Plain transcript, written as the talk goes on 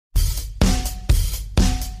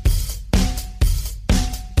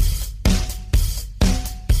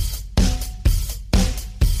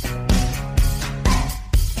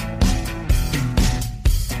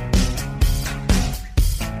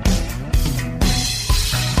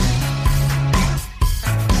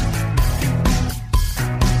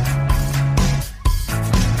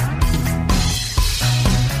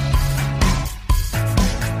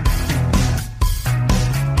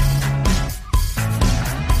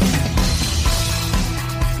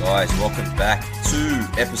guys, welcome back to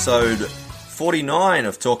episode 49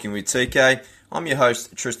 of Talking with TK. I'm your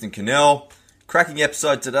host, Tristan Cannell. Cracking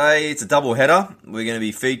episode today, it's a double header. We're going to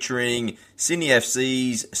be featuring Sydney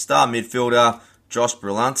FC's star midfielder, Josh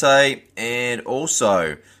Brillante, and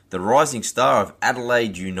also the rising star of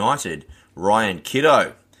Adelaide United, Ryan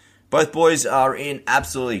Kitto. Both boys are in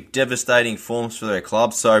absolutely devastating forms for their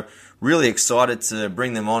club, so really excited to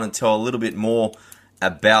bring them on and tell a little bit more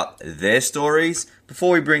about their stories.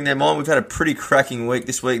 Before we bring them on, we've had a pretty cracking week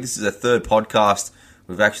this week. This is the third podcast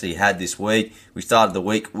we've actually had this week. We started the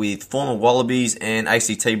week with former Wallabies and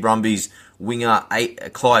ACT Brumbies winger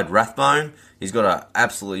Clyde Rathbone. He's got a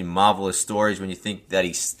absolutely marvellous stories when you think that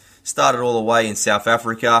he started all the way in South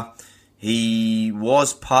Africa. He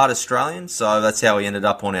was part Australian, so that's how he ended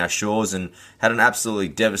up on our shores and had an absolutely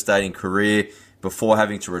devastating career before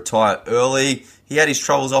having to retire early. He had his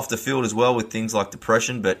troubles off the field as well with things like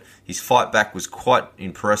depression, but his fight back was quite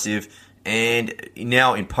impressive. And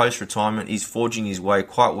now in post-retirement, he's forging his way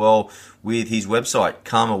quite well with his website,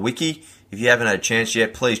 Karma Wiki. If you haven't had a chance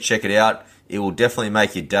yet, please check it out. It will definitely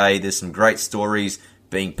make your day. There's some great stories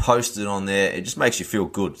being posted on there. It just makes you feel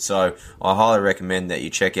good. So I highly recommend that you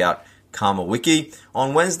check out Karma Wiki.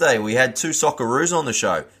 On Wednesday, we had two Socceroos on the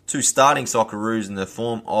show. Two starting Socceroos in the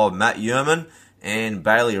form of Matt Yerman and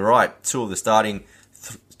Bailey Wright. Two of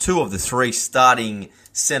the three starting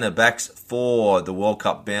centre backs for the World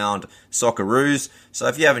Cup bound Socceroos. So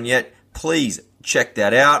if you haven't yet, please check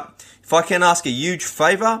that out. If I can ask a huge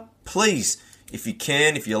favour, please, if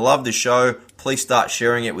you love the show, please start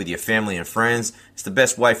sharing it with your family and friends. It's the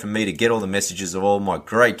best way for me to get all the messages of all my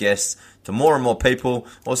great guests to more and more people.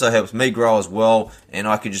 Also helps me grow as well, and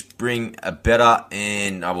I can just bring a better,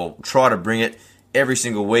 and I will try to bring it every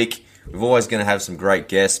single week. We're always going to have some great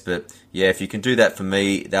guests, but yeah, if you can do that for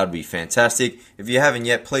me, that would be fantastic. If you haven't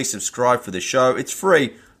yet, please subscribe for the show. It's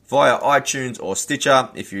free via iTunes or Stitcher.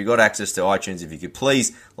 If you've got access to iTunes, if you could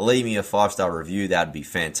please leave me a 5-star review, that would be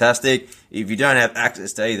fantastic. If you don't have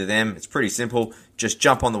access to either of them, it's pretty simple. Just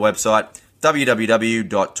jump on the website,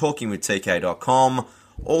 www.talkingwithtk.com.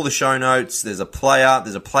 All the show notes, there's a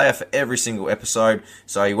player for every single episode,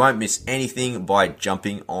 so you won't miss anything by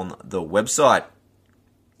jumping on the website.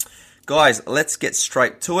 Guys, let's get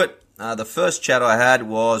straight to it. The first chat I had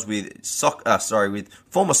was with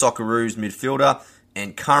former Socceroos midfielder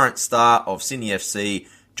and current star of Sydney FC,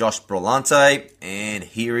 Josh Brillante, and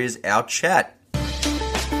here is our chat.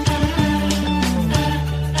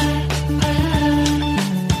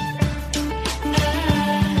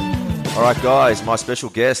 Alright guys, my special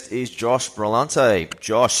guest is Josh Brillante.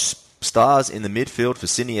 Josh stars in the midfield for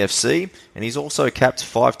Sydney FC, and he's also capped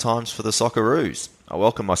 5 times for the Socceroos. I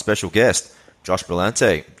welcome my special guest, Josh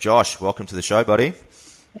Brillante. Josh, welcome to the show, buddy.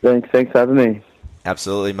 Thanks for having me.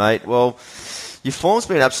 Absolutely, mate. Well, your form's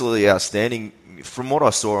been absolutely outstanding. From what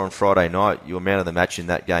I saw on Friday night, you were man of the match in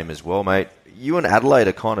that game as well, mate. You and Adelaide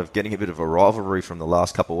are kind of getting a bit of a rivalry from the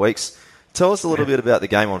last couple of weeks. Tell us a little bit about the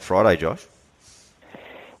game on Friday, Josh.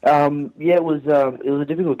 It was a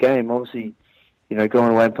difficult game. Obviously,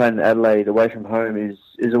 going away and playing in Adelaide away from home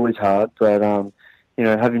is always hard. But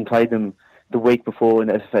having played them the week before in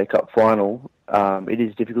the SFA Cup final, it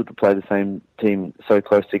is difficult to play the same team so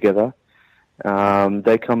close together.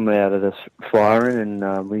 They come out of us firing,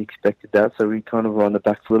 and we expected that, so we kind of were on the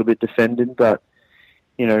back a little bit defending. But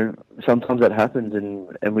sometimes that happens,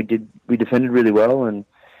 and we defended really well, and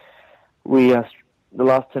we the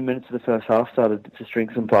last 10 minutes of the first half started to string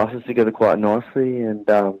some passes together quite nicely, and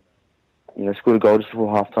scored a goal just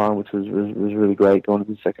before half time, which was really great going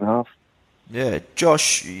into the second half. Yeah,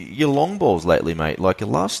 Josh, your long balls lately, mate, like your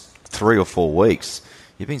last 3 or 4 weeks,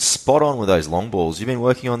 you've been spot on with those long balls. You've been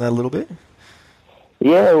working on that a little bit?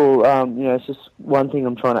 Yeah, well, it's just one thing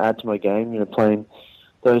I'm trying to add to my game, playing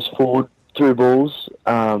those forward through balls,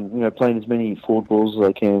 playing as many forward balls as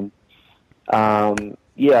I can. I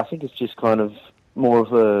think it's just kind of more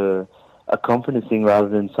of a confidence thing rather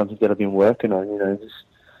than something that I've been working on, just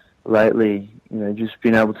lately, just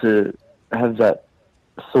being able to have that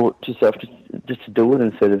thought to yourself just to do it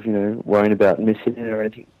instead of, worrying about missing it or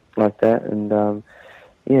anything like that. And,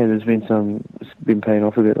 it's been paying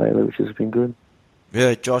off a bit lately, which has been good.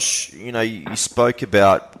 Yeah, Josh, you spoke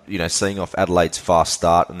about, seeing off Adelaide's fast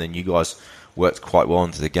start, and then you guys worked quite well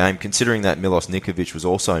into the game. Considering that Milos Nikovic was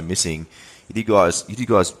also missing, you did guys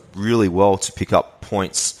really well to pick up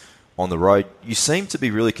points on the road. You seem to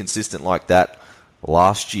be really consistent like that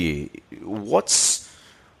last year. What's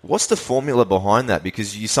the formula behind that?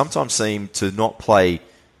 Because you sometimes seem to not play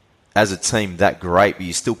as a team that great, but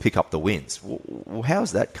you still pick up the wins.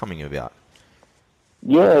 How's that coming about?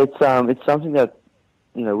 Yeah, it's something that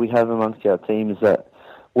we have amongst our team, is that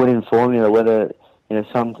winning formula. Whether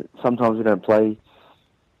sometimes we don't play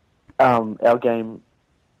our game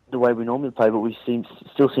the way we normally play, but we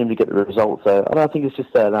still seem to get the results. So I don't think it's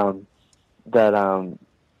just that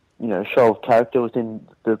show of character within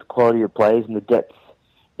the quality of players and the depth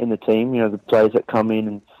in the team. The players that come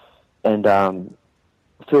in and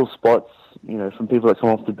fill spots. From people that come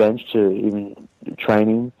off the bench to even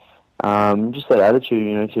training. Just that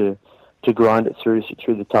attitude, to grind it through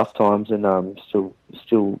the tough times and still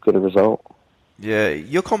get a result. Yeah,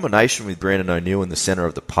 your combination with Brandon O'Neill in the centre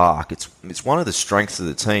of the park, it's one of the strengths of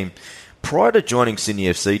the team. Prior to joining Sydney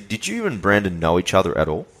FC, did you and Brandon know each other at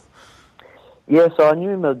all? Yeah, so I knew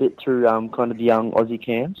him a bit through kind of the young Aussie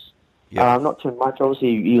camps. Yeah. Not too much.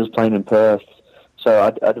 Obviously, he was playing in Perth,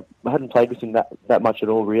 so I hadn't played with him that much at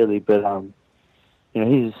all, really. But I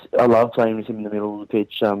love playing with him in the middle of the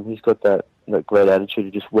pitch. He's got that great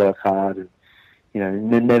attitude to just work hard and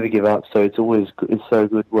never give up. So it's so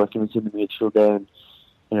good working with him in the midfield there.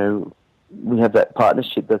 And we have that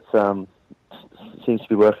partnership that seems to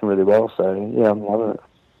be working really well. So yeah, I'm loving it.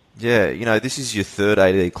 Yeah, this is your third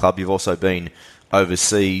A-League club. You've also been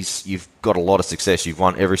overseas. You've got a lot of success. You've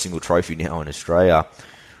won every single trophy now in Australia.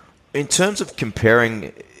 In terms of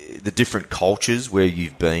comparing the different cultures where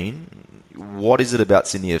you've been, what is it about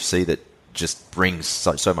Sydney FC that just brings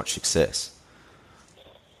so much success?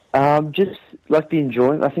 Just like the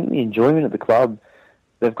enjoyment. I think the enjoyment at the club.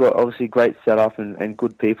 They've got obviously great setup and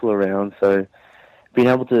good people around. So being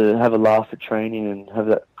able to have a laugh at training and have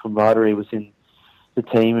that camaraderie within the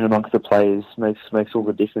team and amongst the players makes all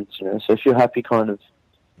the difference. So if you're happy kind of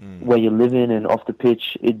where you live in and off the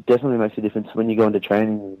pitch, it definitely makes a difference when you go into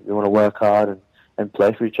training. You want to work hard and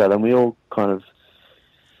play for each other. And we all kind of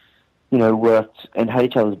worked and had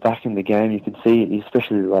each other's back in the game. You can see it,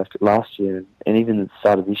 especially like last year and even at the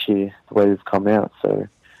start of this year, the way we've come out. So,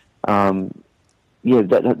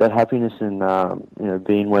 that happiness and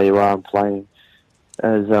being where you are and playing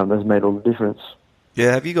has made all the difference.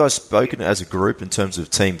 Yeah, have you guys spoken as a group in terms of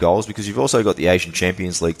team goals? Because you've also got the Asian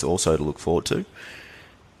Champions League to look forward to.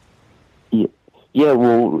 Yeah,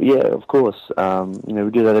 of course. We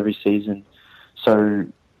do that every season. So,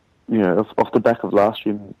 off the back of last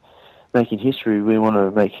year making history, we want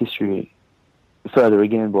to make history further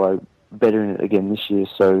again by bettering it again this year.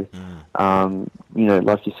 So,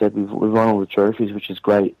 like you said, we've won all the trophies, which is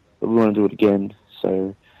great, but we want to do it again.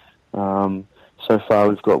 So, so far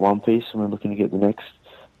we've got one piece, and we're looking to get the next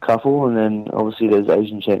couple. And then obviously there's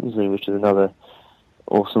Asian Champions League, which is another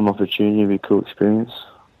awesome opportunity, a cool experience.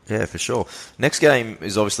 Yeah, for sure. Next game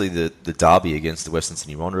is obviously the derby against the Western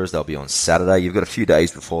Sydney Wanderers. They'll be on Saturday. You've got a few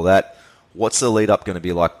days before that. What's the lead-up going to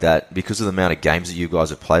be like that? Because of the amount of games that you guys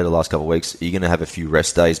have played the last couple of weeks, are you going to have a few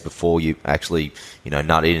rest days before you actually,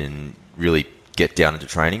 nut in and really get down into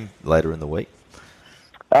training later in the week?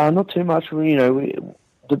 Not too much. Whether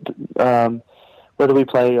we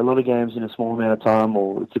play a lot of games in a small amount of time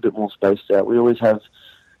or it's a bit more spaced out, we always have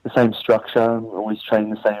the same structure, always train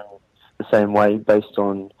the same way based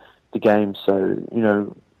on the game. So,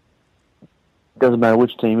 it doesn't matter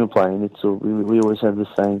which team we're playing. We always have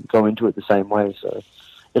go into it the same way. So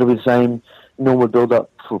it'll be the same normal build-up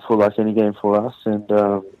for like any game for us. And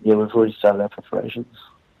we've already started our preparations.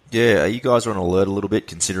 Yeah, you guys are on alert a little bit,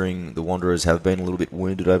 considering the Wanderers have been a little bit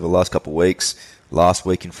wounded over the last couple of weeks. Last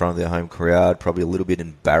week in front of their home crowd, probably a little bit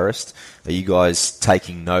embarrassed. Are you guys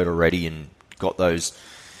taking note already and got those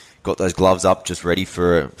gloves up, just ready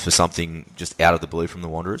for something just out of the blue from the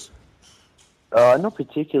Wanderers? Not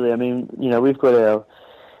particularly. I mean, we've got our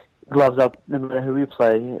gloves up no matter who we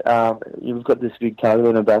play. We've got this big target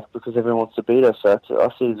on our back because everyone wants to beat us. So I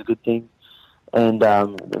see it as a good thing, and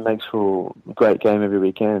it makes for a great game every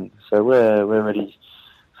weekend. So we're ready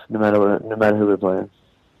no matter who we're playing.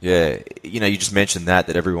 Yeah, you just mentioned that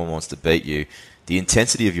everyone wants to beat you. The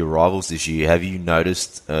intensity of your rivals this year, have you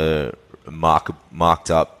noticed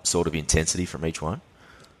marked up sort of intensity from each one?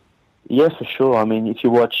 Yeah, for sure. I mean, if you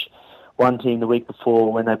watch one team the week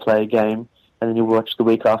before when they play a game, and then you watch the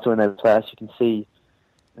week after when they play us, you can see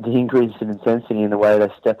the increase in intensity in the way they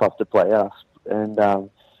step up to play us. And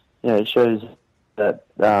it shows that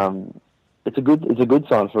it's a good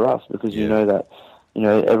sign for us because you know that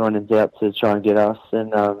everyone is out to try and get us,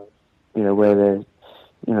 and where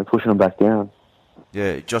they're pushing them back down.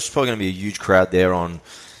 Yeah, Josh, it's probably going to be a huge crowd there on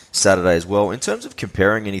Saturday as well. In terms of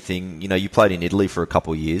comparing anything, you played in Italy for a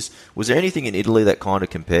couple of years. Was there anything in Italy that kind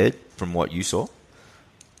of compared from what you saw?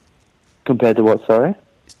 Compared to what, sorry?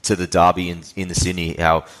 To the derby in the Sydney,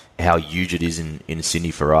 how huge it is in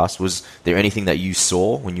Sydney for us. Was there anything that you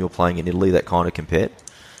saw when you were playing in Italy that kind of compared?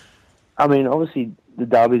 I mean, obviously, the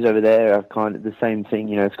derbies over there are kind of the same thing.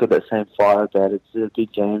 You know, it's got that same fire about it. It's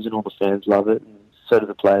big games, and all the fans love it, and so do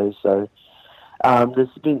the players. So there's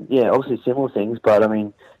been, obviously similar things. But I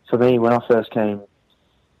mean, for me, when I first came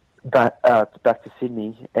back to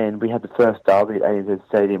Sydney, and we had the first derby at ANZ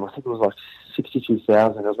Stadium, I think it was like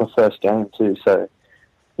 62,000. It was my first game too. So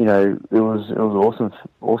you know, it was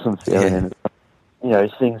awesome feeling, and you know,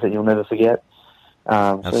 it's things that you'll never forget.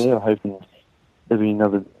 So yeah, hoping there'll be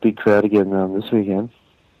another big crowd again this weekend.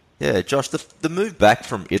 Yeah, Josh, the move back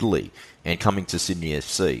from Italy and coming to Sydney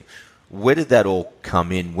FC, where did that all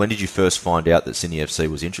come in? When did you first find out that Sydney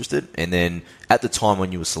FC was interested? And then at the time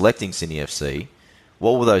when you were selecting Sydney FC,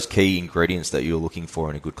 what were those key ingredients that you were looking for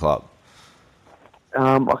in a good club?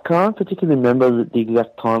 I can't particularly remember the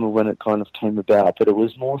exact time of when it kind of came about, but it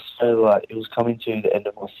was more so like it was coming to the end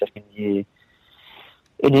of my second year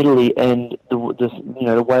in Italy, and the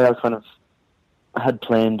way I kind of had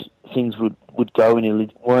planned things would go in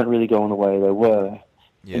Italy weren't really going the way they were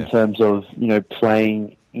in terms of, you know,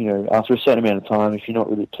 playing, you know, after a certain amount of time, if you're not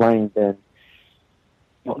really playing, then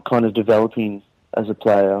not kind of developing as a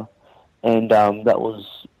player. And that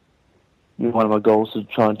was one of my goals, to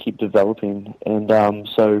try and keep developing. And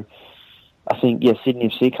so I think, Sydney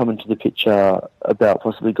FC come into the picture about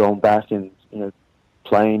possibly going back and, you know,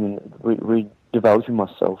 playing and redeveloping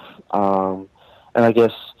myself. And I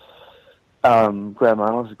guess Graham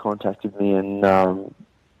Arnold had contacted me, and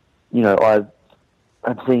you know,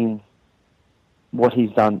 I'd seen what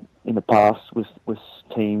he's done in the past with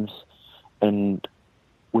teams and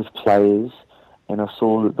with players, and I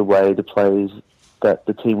saw that the way the players that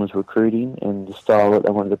the team was recruiting and the style that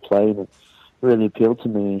they wanted to play, and it really appealed to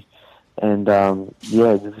me. And and I've,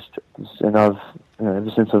 you know,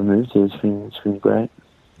 ever since I've moved here, it's been great.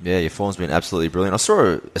 Yeah, your form's been absolutely brilliant. I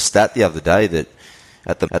saw a stat the other day that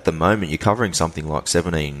at the moment you're covering something like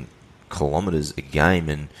 17 kilometres a game,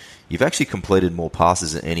 and you've actually completed more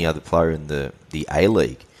passes than any other player in the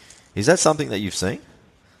A-League. Is that something that you've seen?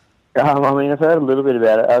 I mean, I've heard a little bit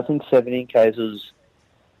about it. I think 17 Ks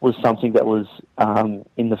was something that was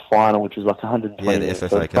in the final, which was like 120. Yeah, the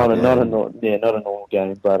FFA Cup. Not a normal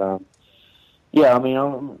game, but I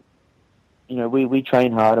mean, you know, we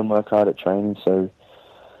train hard and work hard at training. So,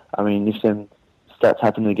 I mean, if them stats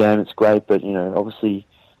happen in the game, it's great. But you know, obviously,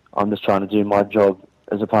 I'm just trying to do my job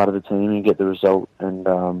as a part of the team and get the result. And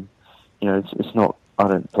you know, it's not. I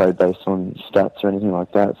don't play based on stats or anything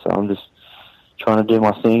like that. So I'm just trying to do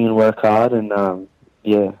my thing and work hard. And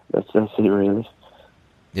that's it really.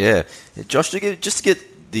 Yeah, Josh, just to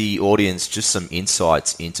get the audience just some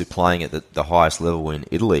insights into playing at the highest level in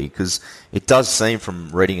Italy, because it does seem from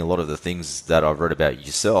reading a lot of the things that I've read about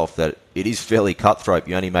yourself that it is fairly cutthroat.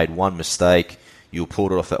 You only made one mistake, you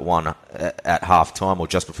pulled it off at half time or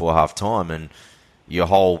just before half time, and your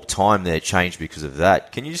whole time there changed because of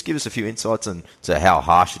that. Can you just give us a few insights into how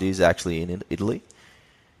harsh it is actually in Italy?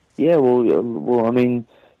 Yeah, well, I mean,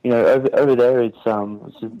 you know, over there it's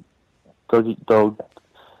a dog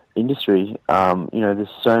industry. You know, there's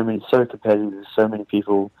so competitive. There's so many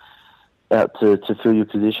people out to fill your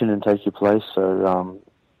position and take your place. So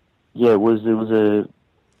it was a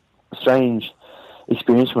strange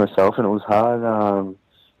experience for myself, and it was hard.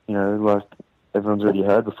 You know, like everyone's already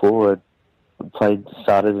heard before, I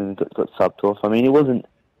started and got subbed off. I mean, it wasn't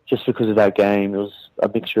just because of that game. It was a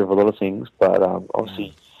mixture of a lot of things, but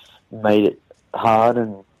obviously made it hard,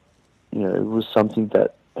 and you know, it was something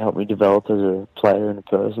that helped me develop as a player and a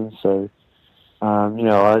person. So, you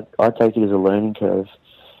know, I take it as a learning curve,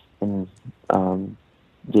 and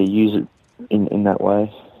use it in that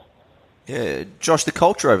way. Yeah, Josh, the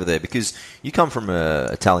culture over there, because you come from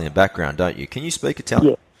an Italian background, don't you? Can you speak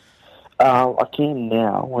Italian? Yeah, I can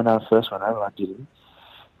now. When I first went over, I didn't.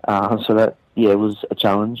 So that, it was a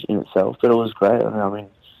challenge in itself, but it was great. I mean,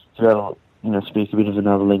 to be able to, you know, speak a bit of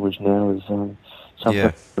another language now is something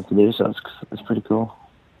to do, so it's pretty cool.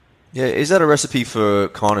 Yeah, is that a recipe for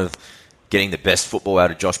kind of getting the best football out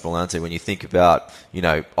of Josh Bolante when you think about, you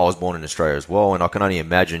know, I was born in Australia as well, and I can only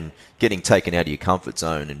imagine getting taken out of your comfort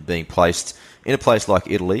zone and being placed in a place like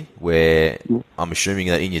Italy where I'm assuming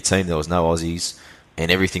that in your team there was no Aussies, and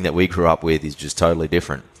everything that we grew up with is just totally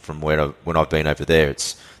different from when I've been over there.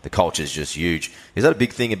 The culture is just huge. Is that a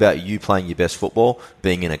big thing about you playing your best football,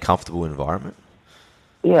 being in a comfortable environment?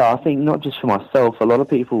 Yeah, I think not just for myself. A lot of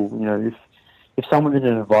people, you know, if someone's in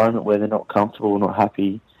an environment where they're not comfortable, not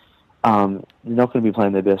happy, they're not going to be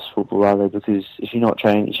playing their best football, are they? Because if you're not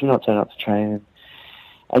turning up to train,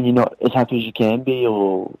 and you're not as happy as you can be,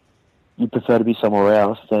 or you prefer to be somewhere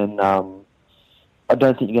else, then I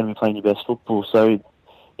don't think you're going to be playing your best football. So,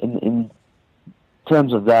 in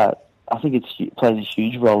terms of that, I think it plays a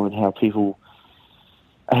huge role in how people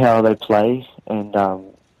how they play and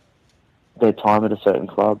their time at a certain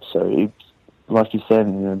club. So, like you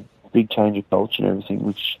said, big change of culture and everything,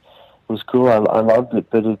 which was cool. I loved it,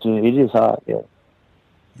 but it is hard, yeah.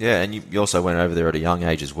 Yeah, and you also went over there at a young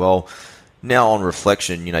age as well. Now, on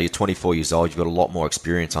reflection, you're 24 years old, you've got a lot more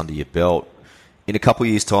experience under your belt. In a couple of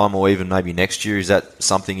years' time, or even maybe next year, is that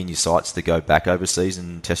something in your sights to go back overseas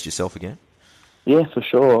and test yourself again? Yeah, for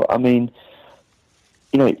sure. I mean,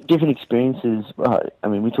 different experiences.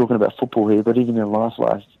 We're talking about football here, but even in life,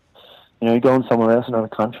 going somewhere else, another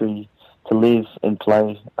country, to live and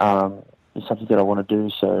play is something that I want to do.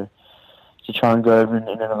 So to try and go over in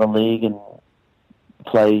another league and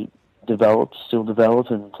still develop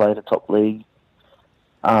and play at a top league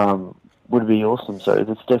would be awesome. So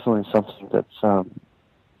that's definitely something that's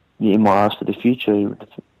in my eyes for the future.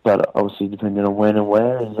 But obviously, depending on when and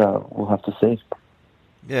where, we'll have to see.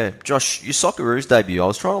 Yeah, Josh, your Socceroos debut, I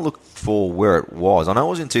was trying to look for where it was. I know it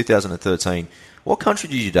was in 2013. What country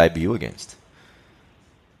did you debut against?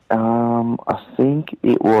 I think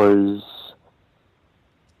it was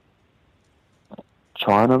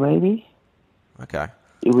China, maybe. Okay.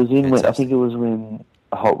 It was I think it was when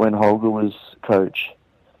Holger was coach.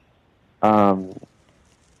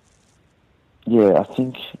 Yeah, I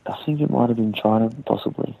think it might have been China,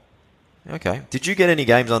 possibly. Okay. Did you get any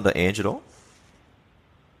games under Ange at all?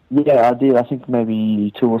 Yeah, I did. I think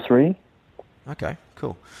maybe 2 or 3. Okay,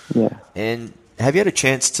 cool. Yeah. And have you had a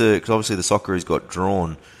chance to, because obviously the Socceroos got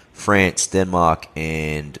drawn, France, Denmark,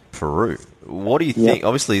 and Peru. What do you think?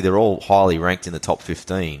 Obviously, they're all highly ranked in the top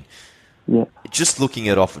 15. Yeah. Just looking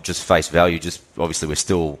at off of just face value, obviously we're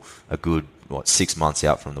still a good, 6 months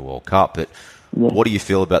out from the World Cup, but what do you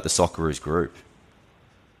feel about the Socceroos group?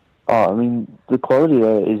 Oh, I mean, the quality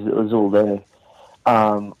there is all there.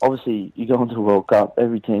 Obviously, you go into the World Cup,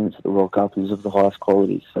 every team that's at the World Cup is of the highest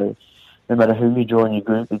quality, so no matter who you draw in your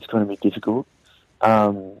group, it's going to be difficult.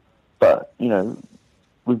 But,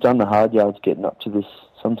 we've done the hard yards getting up to this.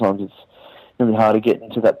 Sometimes it's really hard to get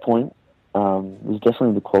into that point. There's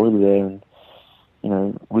definitely the quality there, and,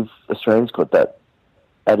 Australia's got that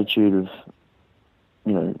attitude of,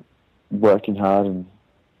 working hard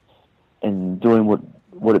and doing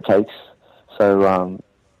what it takes. So,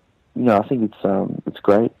 I think it's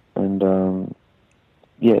great, and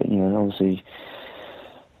obviously,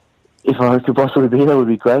 if I could possibly be there, it would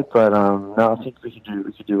be great. But no, I think we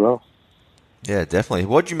could do well. Yeah, definitely.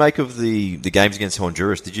 What did you make of the games against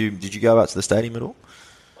Honduras? Did you go out to the stadium at all?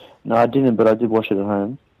 No, I didn't, but I did watch it at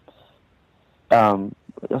home. I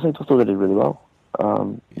thought they did really well.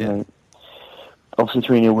 Obviously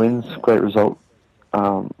 3-0 wins, great result.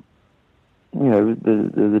 Like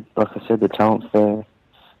I said, the talent's there.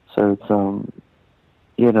 So it's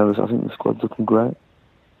I think the squad's looking great.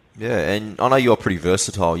 Yeah, and I know you're pretty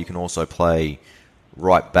versatile. You can also play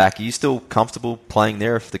right back. Are you still comfortable playing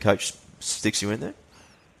there if the coach sticks you in there?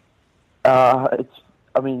 I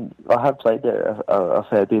have played there a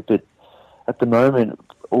fair bit, but at the moment,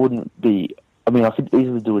 it wouldn't be. I mean, I could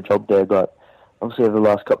easily do a job there, but obviously over the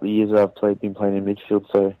last couple of years, I've been playing in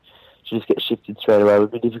midfield, so to just get shifted straight away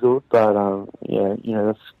would be difficult. But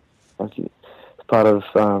that's it's part of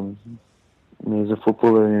me as a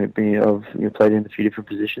footballer and played in a few different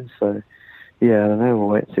positions. So I don't know. We'll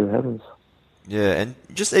wait and see what happens. Yeah, and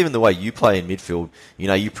just even the way you play in midfield,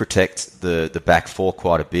 you protect the back four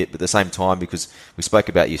quite a bit, but at the same time, because we spoke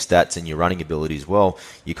about your stats and your running ability as well,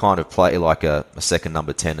 you kind of play like a second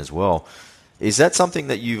number 10 as well. Is that something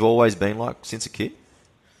that you've always been like since a kid?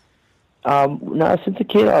 No, since a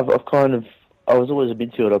kid, I was always a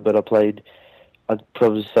midfielder, but I'd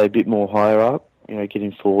probably say a bit more higher up,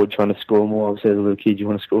 getting forward, trying to score more. Obviously, as a little kid, you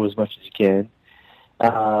want to score as much as you can.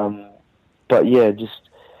 But yeah,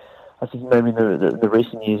 I think maybe in the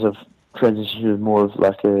recent years I've transitioned to more of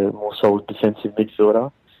like a more solid defensive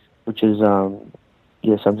midfielder, which is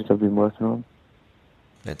something I've been working on.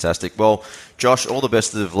 Fantastic. Well, Josh, all the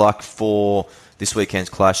best of luck for this weekend's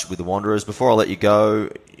clash with the Wanderers. Before I let you go,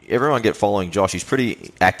 everyone get following Josh. He's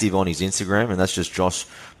pretty active on his Instagram, and that's just Josh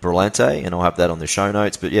Berlante, and I'll have that on the show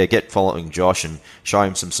notes. But yeah, get following Josh and show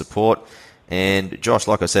him some support. And Josh,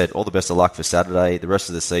 like I said, all the best of luck for Saturday, the rest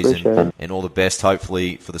of the season, and all the best,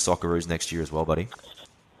 hopefully, for the Socceroos next year as well, buddy.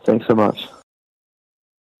 Thanks so much.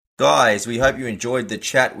 Guys, we hope you enjoyed the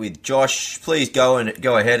chat with Josh. Please go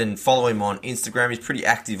ahead and follow him on Instagram. He's pretty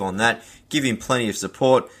active on that. Give him plenty of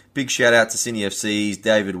support. Big shout out to Sydney FC's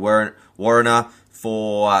David Warrener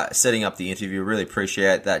for setting up the interview. Really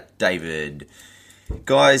appreciate that, David.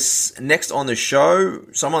 Guys, next on the show,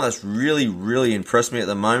 someone that's really, really impressed me at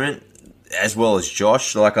the moment, as well as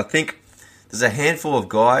Josh. I think there's a handful of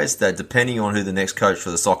guys that, depending on who the next coach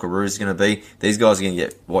for the Socceroos is going to be, these guys are going to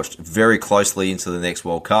get watched very closely into the next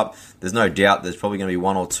World Cup. There's no doubt there's probably going to be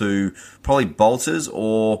one or two, probably bolters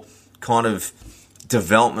or kind of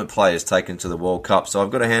development players taken to the World Cup. So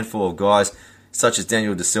I've got a handful of guys such as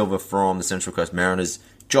Daniel De Silva from the Central Coast Mariners,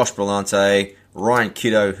 Josh Brillante, Ryan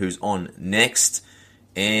Kiddo, who's on next,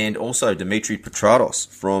 and also Dimitri Petrados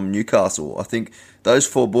from Newcastle. I think those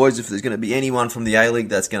four boys, if there's going to be anyone from the A-League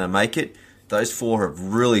that's going to make it, those four have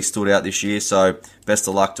really stood out this year, so best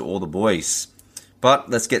of luck to all the boys. But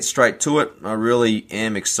let's get straight to it. I really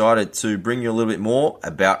am excited to bring you a little bit more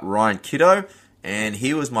about Ryan Kiddo, and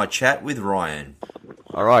here was my chat with Ryan.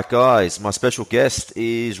 All right, guys, my special guest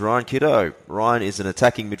is Ryan Kiddo. Ryan is an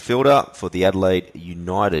attacking midfielder for the Adelaide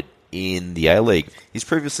United in the A-League. He's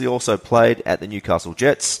previously also played at the Newcastle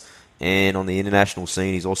Jets, and on the international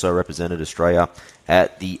scene, he's also represented Australia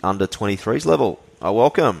at the under-23s level. I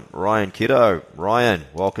welcome Ryan Kiddo. Ryan,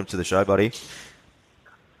 welcome to the show, buddy.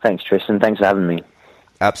 Thanks, Tristan. Thanks for having me.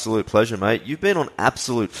 Absolute pleasure, mate. You've been on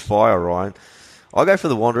absolute fire, Ryan. I'll go for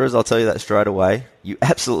the Wanderers, I'll tell you that straight away. You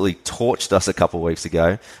absolutely torched us a couple of weeks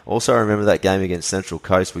ago. Also, I remember that game against Central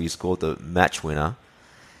Coast where you scored the match winner.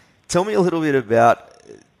 Tell me a little bit about...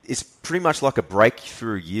 It's pretty much like a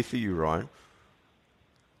breakthrough year for you, Ryan.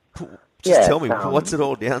 Just tell me, what's it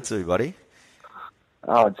all down to, buddy?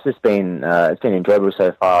 Oh, it's just been enjoyable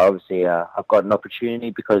so far. Obviously, I've got an opportunity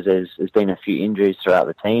because there's been a few injuries throughout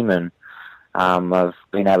the team, and I've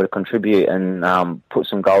been able to contribute and put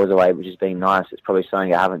some goals away, which has been nice. It's probably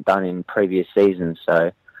something I haven't done in previous seasons,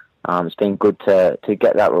 so it's been good to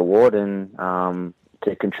get that reward and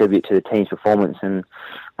to contribute to the team's performance. And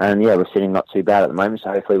yeah, we're sitting not too bad at the moment,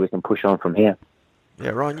 so hopefully we can push on from here. Yeah,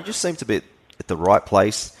 Ryan, you just seem to be at the right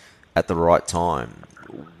place at the right time.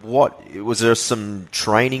 Was there some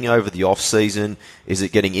training over the off season? Is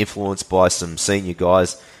it getting influenced by some senior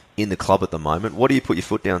guys in the club at the moment? What do you put your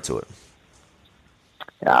foot down to it?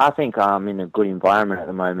 Yeah, I think I'm in a good environment at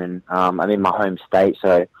the moment. I'm in my home state,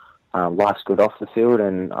 so life's good off the field,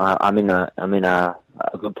 and I'm in a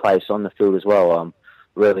good place on the field as well.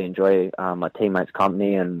 Really enjoy my teammates'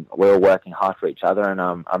 company, and we're all working hard for each other, and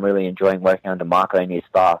I'm really enjoying working under Marco and his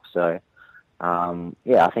staff. So,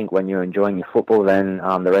 yeah, I think when you're enjoying your football, then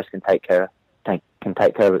the rest can take care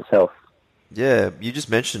of itself. Yeah, you just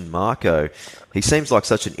mentioned Marco. He seems like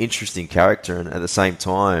such an interesting character, and at the same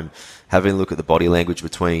time, having a look at the body language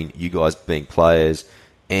between you guys being players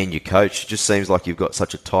and your coach, it just seems like you've got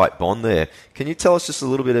such a tight bond there. Can you tell us just a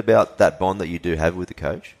little bit about that bond that you do have with the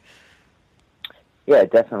coach? Yeah,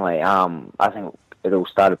 definitely. I think it all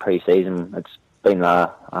started pre-season. It's been I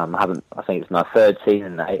think it's my third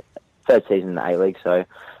season in the A-League, so I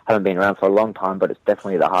haven't been around for a long time, but it's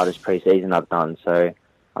definitely the hardest pre-season I've done. So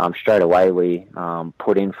straight away we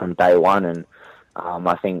put in from day one, and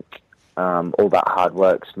I think all that hard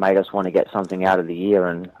work's made us want to get something out of the year,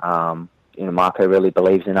 and Marco really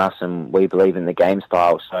believes in us, and we believe in the game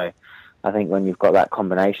style. So I think when you've got that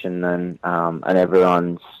combination and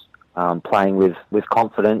everyone's playing with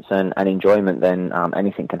confidence and enjoyment, then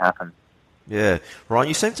anything can happen. Yeah. Ryan,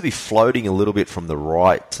 you seem to be floating a little bit from the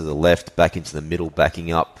right to the left, back into the middle,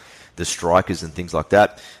 backing up the strikers and things like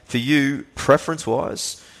that. For you,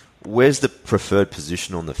 preference-wise, where's the preferred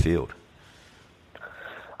position on the field?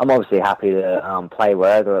 I'm obviously happy to play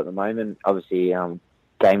wherever at the moment. Obviously,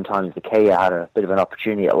 game time is the key. I had a bit of an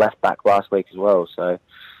opportunity at left back last week as well. So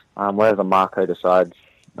wherever Marco decides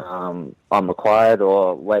I'm required,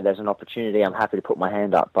 or where there's an opportunity, I'm happy to put my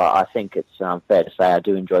hand up. But I think it's fair to say I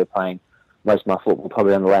do enjoy playing most of my football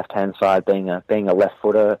probably on the left-hand side. Being a left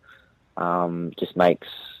footer just makes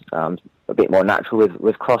a bit more natural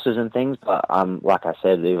with crosses and things. But like I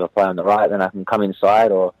said, if I play on the right, then I can come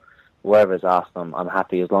inside, or wherever's asked. I'm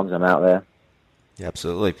happy as long as I'm out there. Yeah,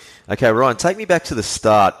 absolutely. Okay, Ryan, take me back to the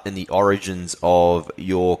start and the origins of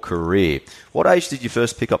your career. What age did you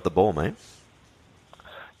first pick up the ball, mate?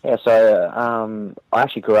 Yeah, so I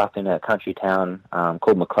actually grew up in a country town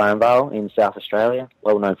called McLaren Vale in South Australia,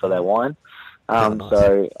 well known for their wine. Nice.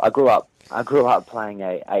 So I grew up playing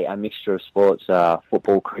a mixture of sports,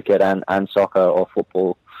 football, cricket, and soccer or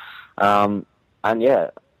football. And yeah,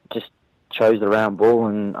 just chose the round ball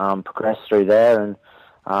and progressed through there, and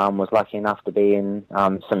was lucky enough to be in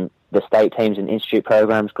the state teams and institute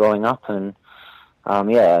programs growing up. And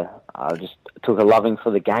yeah, I just took a loving for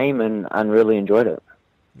the game and really enjoyed it.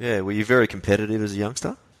 Yeah, were you very competitive as a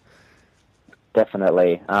youngster?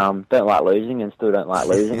 Definitely. Don't like losing and still don't like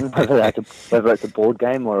losing, whether it's a board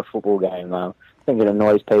game or a football game. I think it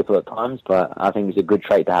annoys people at times, but I think it's a good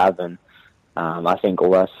trait to have, and I think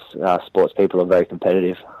all us sports people are very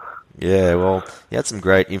competitive. Yeah, well, you had some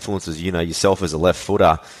great influences. You know, yourself as a left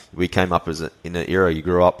footer, we came up in an era you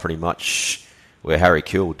grew up pretty much where Harry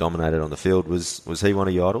Kill dominated on the field. Was he one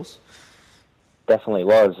of your idols? Definitely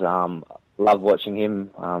was. Loved watching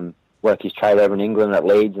him work his trade over in England at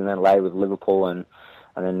Leeds and then lay with Liverpool and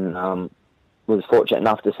then was fortunate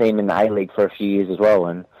enough to see him in the A-League for a few years as well.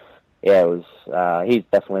 And yeah, it was he's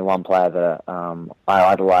definitely one player that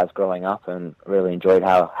I idolised growing up and really enjoyed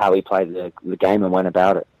how he played the game and went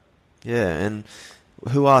about it. Yeah, and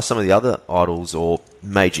who are some of the other idols or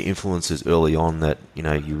major influences early on that, you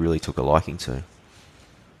know, you really took a liking to?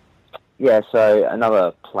 Yeah, so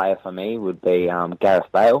another player for me would be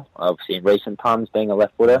Gareth Bale. Obviously, in recent times, being a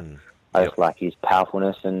left footer, I just like his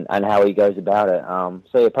powerfulness and how he goes about it.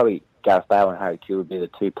 So yeah, probably Gareth Bale and Harry Kewell would be the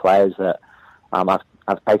two players that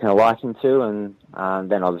I've taken a liking to, and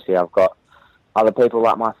then obviously I've got other people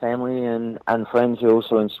like my family and friends who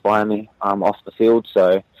also inspire me off the field.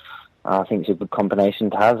 So I think it's a good combination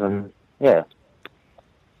to have, and yeah.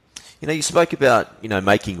 You know, you spoke about, you know,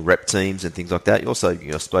 making rep teams and things like that. You also,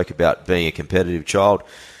 you know, spoke about being a competitive child.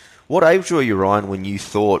 What age were you, Ryan, when you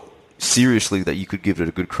thought seriously that you could give it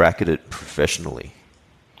a good crack at it professionally?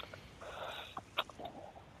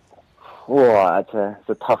 Oh, it's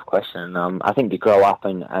a tough question. I think you grow up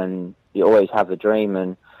and you always have a dream,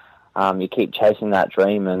 and you keep chasing that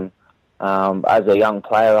dream. And as a young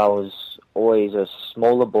player, I was always a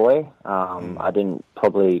smaller boy. I didn't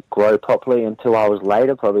probably grow properly until I was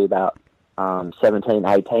later, probably about 17,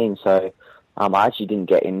 18. So I actually didn't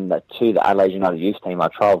get to the Adelaide United youth team. I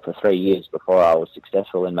trialled for 3 years before I was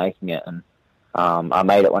successful in making it. And I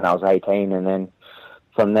made it when I was 18. And then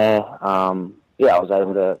from there, I was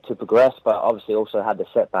able to progress, but obviously also had the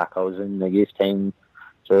setback. I was in the youth team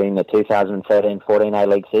during the 2013-14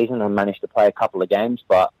 A-League season and managed to play a couple of games,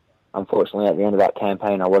 but unfortunately, at the end of that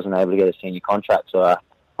campaign, I wasn't able to get a senior contract, so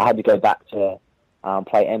I had to go back to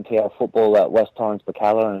play NPL football at West Torrens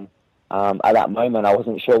Bacala, and at that moment, I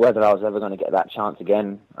wasn't sure whether I was ever going to get that chance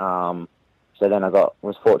again. So then I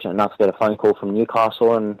was fortunate enough to get a phone call from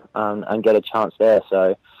Newcastle and get a chance there.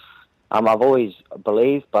 So I've always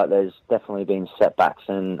believed, but there's definitely been setbacks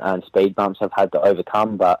and speed bumps I've had to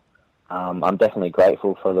overcome. But I'm definitely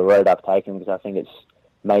grateful for the road I've taken, because I think it's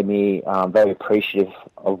made me very appreciative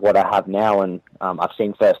of what I have now, and I've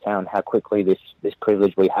seen firsthand how quickly this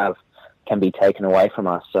privilege we have can be taken away from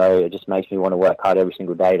us. So it just makes me want to work hard every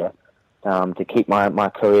single day to keep my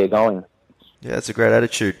career going. Yeah, that's a great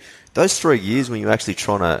attitude. Those 3 years when you're actually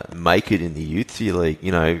trying to make it in the youth league,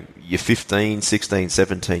 you know, you're 15, 16,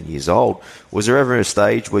 17 years old. Was there ever a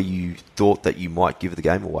stage where you thought that you might give the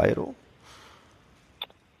game away at all?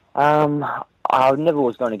 I never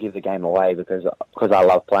was going to give the game away because I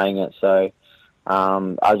love playing it. So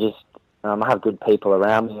I just have good people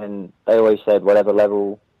around me, and they always said whatever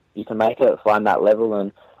level you can make it, find that level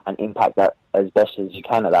and impact that as best as you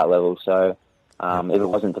can at that level. So if it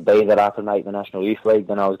wasn't to be that I could make the National Youth League,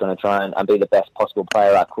 then I was going to try and be the best possible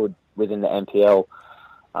player I could within the NPL.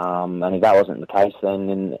 And if that wasn't the case,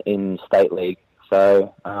 then in State League.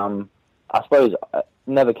 So I suppose it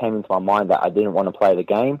never came into my mind that I didn't want to play the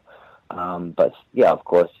game. But yeah, of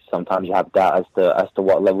course, sometimes you have doubt as to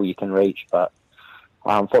what level you can reach. But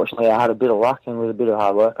unfortunately, I had a bit of luck, and with a bit of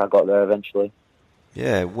hard work, I got there eventually.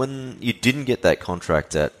 Yeah, when you didn't get that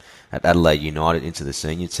contract at Adelaide United into the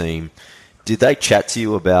senior team, did they chat to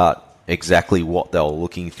you about exactly what they were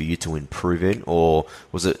looking for you to improve in, or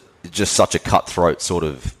was it just such a cutthroat sort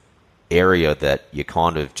of area that you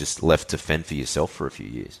kind of just left to fend for yourself for a few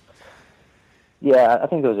years? Yeah, I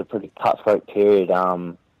think it was a pretty cutthroat period.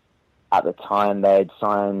 At the time, they'd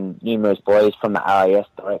signed numerous boys from the RAS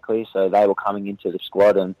directly, so they were coming into the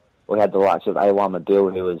squad, and we had the likes of A1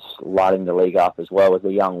 Mabil, who was lighting the league up as well as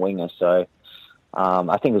a young winger. So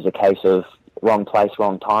I think it was a case of wrong place,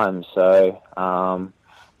 wrong time. So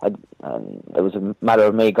it was a matter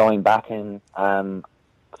of me going back to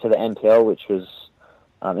the NPL, which was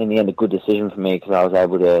in the end a good decision for me, because I was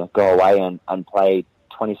able to go away and play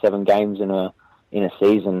 27 games in a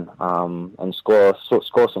season and score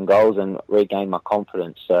some goals and regain my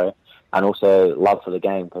confidence. So, and also love for the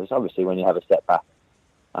game, because obviously when you have a setback,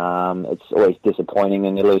 it's always disappointing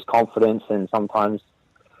and you lose confidence, and sometimes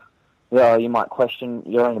you might question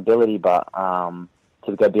your own ability, but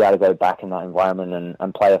to be able to go back in that environment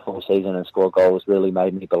and play a full season and score goals really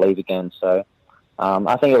made me believe again. So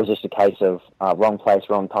I think it was just a case of wrong place,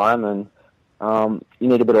 wrong time, and you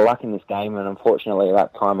need a bit of luck in this game, and unfortunately at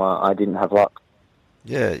that time I didn't have luck.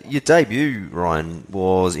 Yeah, your debut, Ryan,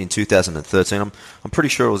 was in 2013. I'm pretty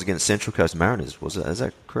sure it was against Central Coast Mariners, was it? Is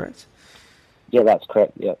that correct? Yeah, that's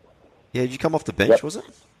correct, yep. Yeah, did you come off the bench, Yep. was it?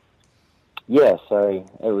 Yeah, so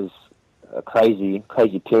it was a crazy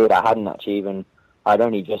period. I'd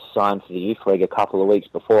only just signed for the Youth League a couple of weeks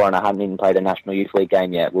before, and I hadn't even played a National Youth League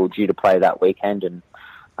game yet. We were due to play that weekend, and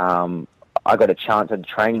I got a chance at a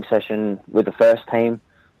training session with the first team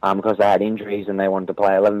because they had injuries and they wanted to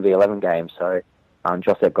play 11v11 games. So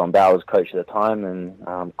Josep Gombau was coach at the time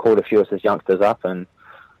and called a few of us youngsters up and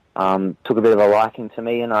took a bit of a liking to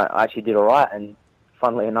me, and I actually did all right. And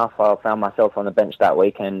funnily enough, I found myself on the bench that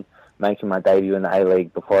weekend, making my debut in the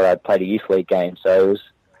A-League before I'd played a Youth League game. So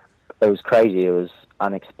it was crazy. It was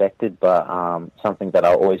unexpected, but something that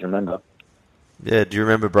I'll always remember. Yeah, do you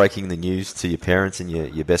remember breaking the news to your parents and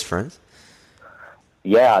your best friends?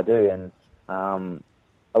 Yeah, I do, and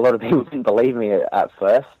a lot of people didn't believe me at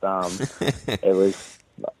first. It was,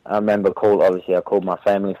 I remember I called my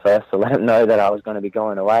family first to let them know that I was going to be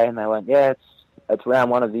going away, and they went, "Yeah, it's round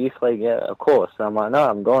one of the Youth League, yeah, of course." And I'm like, "No,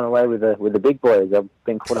 I'm going away with the big boys. I've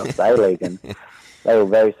been called up to the A-League," and they were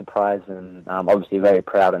very surprised and obviously very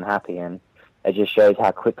proud and happy, and it just shows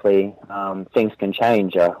how quickly things can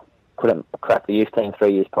change. I couldn't crack the youth team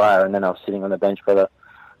 3 years prior, and then I was sitting on the bench for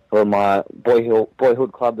my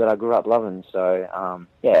boyhood club that I grew up loving. So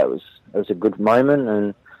it was a good moment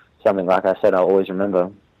and something, like I said, I'll always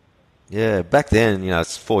remember. Yeah, back then,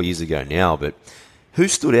 it's 4 years ago now, but who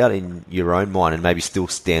stood out in your own mind and maybe still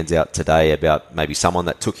stands out today about maybe someone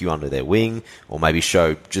that took you under their wing or maybe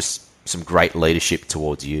showed just some great leadership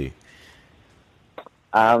towards you?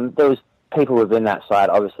 There was people within that side.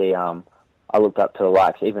 Obviously, I looked up to the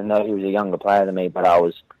likes, even though he was a younger player than me, but I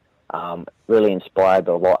was really inspired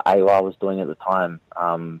by what AY was doing at the time.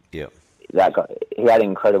 Yeah, he had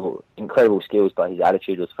incredible skills, but his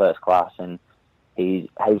attitude was first class, and his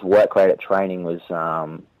work rate at training was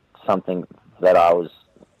something that I was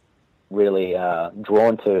really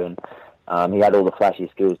drawn to. And he had all the flashy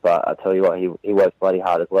skills, but I tell you what, he worked bloody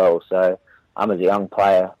hard as well. So as a young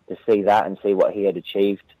player, to see that and see what he had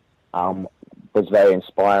achieved was very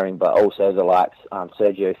inspiring. But also the likes,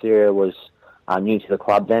 Sergio Thuria was new to the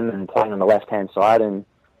club then and playing on the left-hand side, and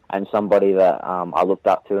somebody that I looked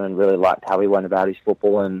up to and really liked how he went about his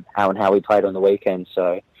football and how he played on the weekend.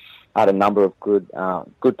 So I had a number of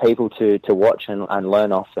good people to watch and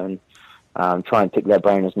learn off and try and pick their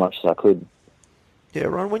brain as much as I could. Yeah,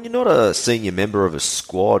 Ron, when you're not a senior member of a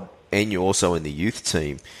squad and you're also in the youth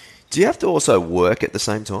team, do you have to also work at the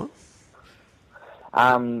same time?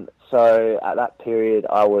 So at that period,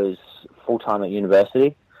 I was full-time at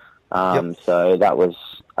university. So that was,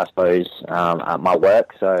 I suppose, my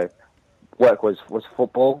work. So work was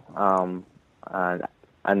football. And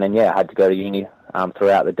then, I had to go to uni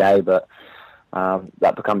throughout the day. But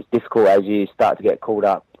that becomes difficult as you start to get called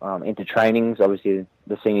up into trainings. Obviously,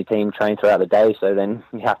 the senior team train throughout the day. So then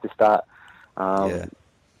you have to start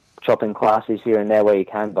chopping classes here and there where you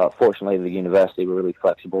can. But fortunately, the university were really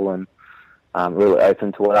flexible and really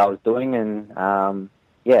open to what I was doing. And,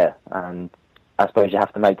 and I suppose you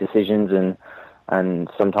have to make decisions, and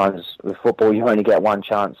sometimes with football you only get one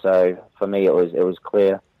chance. So for me, it was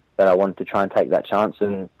clear that I wanted to try and take that chance,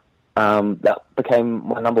 and that became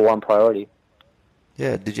my number one priority.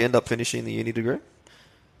 Yeah, did you end up finishing the uni degree?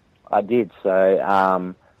 I did.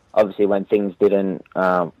 So obviously, when things went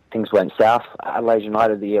south at Adelaide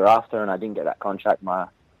United the year after, and I didn't get that contract, my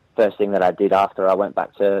first thing that I did after I went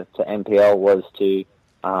back to NPL was to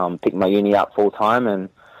pick my uni up full time, and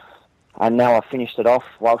now I finished it off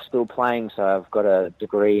while still playing. So I've got a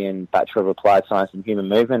degree in Bachelor of Applied Science and Human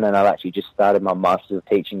Movement, and I've actually just started my Masters of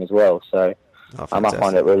Teaching as well. So I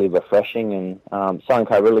find it really refreshing and something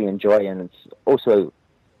I really enjoy. And it's also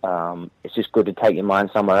it's just good to take your mind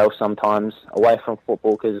somewhere else sometimes, away from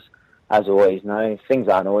football, because as I always know, things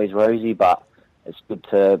aren't always rosy, but it's good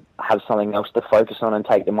to have something else to focus on and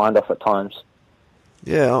take your mind off at times.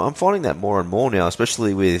 Yeah, I'm finding that more and more now,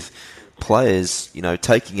 especially with players,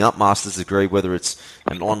 taking up master's degree, whether it's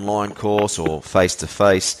an online course or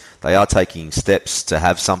face-to-face, they are taking steps to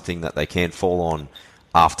have something that they can fall on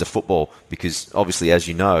after football, because obviously, as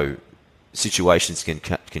you know, situations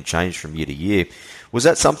can change from year to year. Was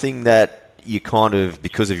that something that you kind of,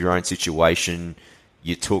 because of your own situation,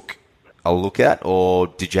 you took a look at, or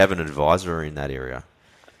did you have an advisor in that area?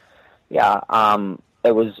 Yeah,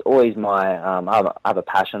 it was always my, I have a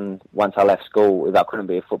passion. Once I left school, if I couldn't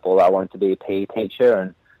be a footballer, I wanted to be a PE teacher.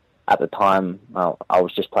 And at the time, I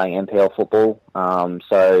was just playing NPL football.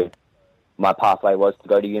 So my pathway was to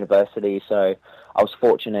go to university. So I was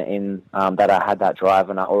fortunate in that I had that drive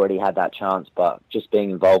and I already had that chance. But just being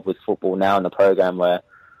involved with football now in the program, where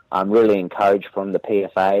I'm really encouraged from the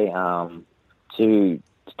PFA to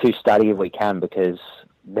study if we can, because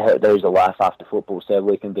there is a life after football. So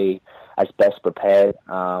we can be as best prepared.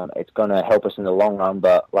 It's going to help us in the long run,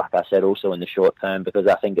 but like I said, also in the short term, because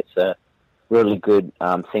I think it's a really good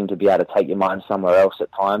thing to be able to take your mind somewhere else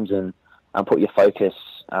at times and put your focus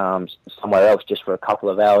somewhere else just for a couple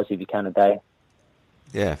of hours if you can a day.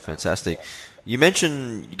 Yeah, fantastic. You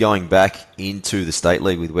mentioned going back into the State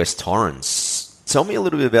League with West Torrens. Tell me a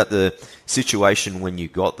little bit about the situation when you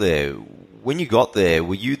got there. When you got there,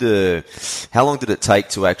 how long did it take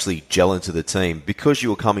to actually gel into the team? Because you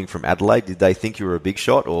were coming from Adelaide, did they think you were a big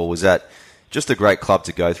shot, or was that just a great club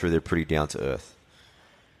to go through? They're pretty down to earth.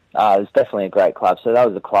 It was definitely a great club. So that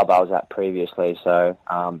was the club I was at previously. So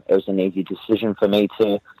it was an easy decision for me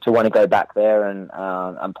to want to go back there and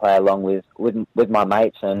play along with my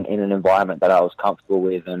mates and in an environment that I was comfortable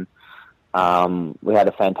with. And we had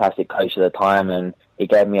a fantastic coach at the time, and he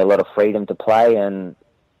gave me a lot of freedom to play. And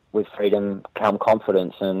with freedom came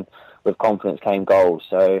confidence, and with confidence came goals.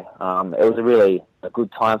 So it was a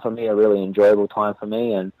good time for me, a really enjoyable time for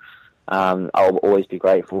me, and I'll always be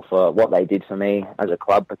grateful for what they did for me as a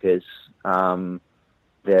club, because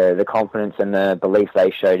the confidence and the belief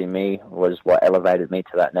they showed in me was what elevated me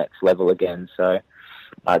to that next level again. So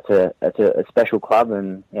it's a special club,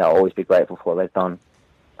 and I'll always be grateful for what they've done.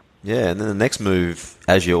 Yeah, and then the next move,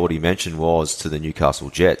 as you already mentioned, was to the Newcastle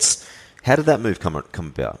Jets. How did that move come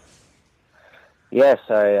about? Yeah,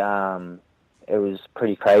 so it was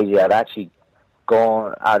pretty crazy. I'd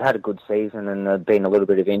had a good season, and there'd been a little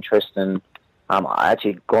bit of interest, and I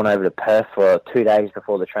actually gone over to Perth for 2 days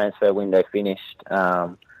before the transfer window finished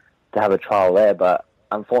to have a trial there, but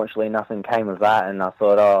unfortunately nothing came of that, and I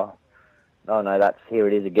thought, oh no, here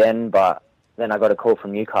it is again. But then I got a call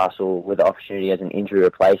from Newcastle with the opportunity as an injury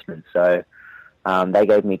replacement, so they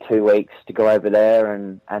gave me 2 weeks to go over there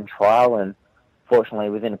and trial, and fortunately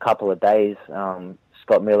within a couple of days,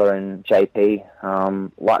 Scott Miller and JP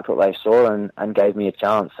liked what they saw and gave me a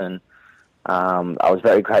chance, and I was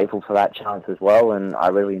very grateful for that chance as well, and I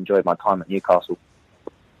really enjoyed my time at Newcastle.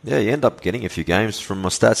 Yeah, you end up getting a few games. From my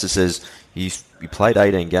stats, it says you played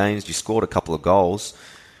 18 games, you scored a couple of goals.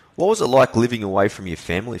 What was it like living away from your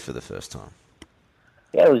family for the first time?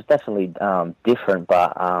 Yeah, it was definitely different,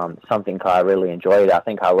 but something I really enjoyed. I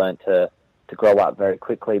think I learned to grow up very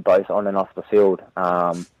quickly, both on and off the field.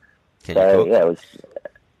 Can you cook? Yeah,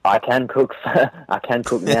 I can cook. I can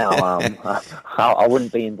cook now. I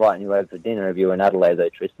wouldn't be inviting you over for dinner if you were in Adelaide, though,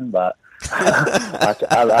 Tristan. But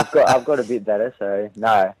I've got a bit better. So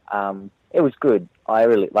no, it was good. I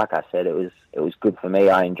really, like I said, it was good for me.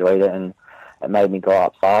 I enjoyed it, and it made me grow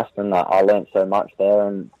up fast, and I learned so much there,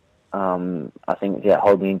 and I think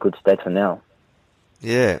hold me in good stead for now.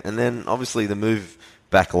 Yeah, and then obviously the move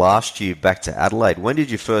back last year, back to Adelaide. When did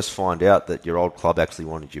you first find out that your old club actually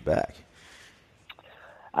wanted you back?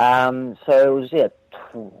 So it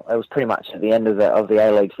was pretty much at the end of the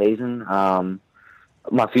A-League season.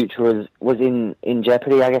 My future was in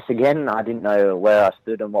jeopardy, I guess. Again, I didn't know where I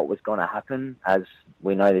stood and what was going to happen. As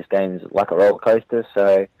we know, this game's like a roller coaster.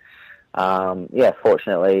 So,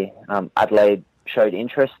 fortunately, Adelaide showed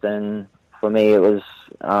interest, and for me, it was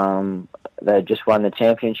they just won the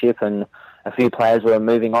championship, and a few players were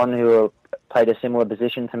moving on who played a similar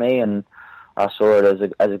position to me, and I saw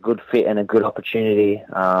it as a good fit and a good opportunity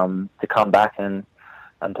to come back and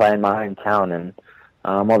play in my hometown. And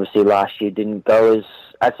obviously last year didn't go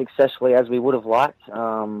as successfully as we would have liked.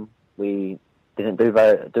 We didn't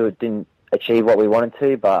didn't achieve what we wanted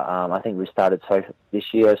to, but I think we started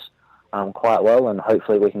this year quite well, and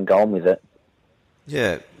hopefully we can go on with it.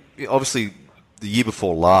 Yeah, obviously the year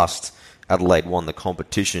before last, Adelaide won the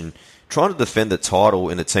competition. Trying to defend the title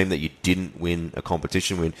in a team that you didn't win a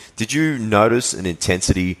competition with, did you notice an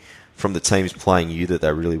intensity from the teams playing you that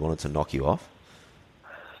they really wanted to knock you off?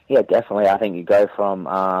 Yeah, definitely. I think you go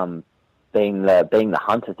from being the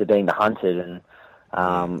hunter to being the hunted.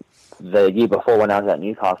 And the year before, when I was at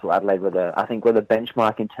Newcastle, Adelaide were the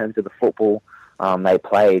benchmark in terms of the football they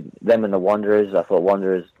played. Them and the Wanderers, I thought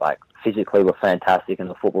Wanderers physically were fantastic, and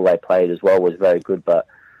the football they played as well was very good. But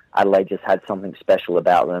Adelaide just had something special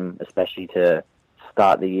about them, especially to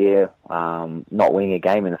start the year not winning a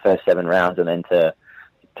game in the first 7 rounds, and then to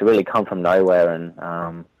really come from nowhere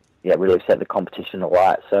and really set the competition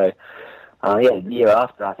alight. So the year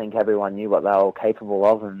after, I think everyone knew what they were capable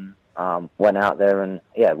of, and went out there and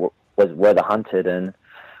were the hunted. And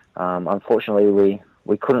unfortunately,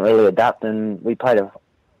 we couldn't really adapt, and we played a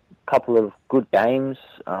couple of good games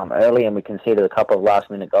early, and we conceded a couple of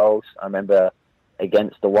last-minute goals. I remember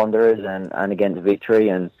against the Wanderers and against Victory,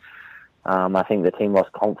 and I think the team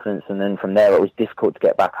lost confidence, and then from there it was difficult to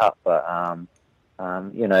get back up. But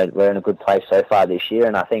we're in a good place so far this year,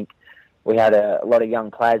 and I think we had a lot of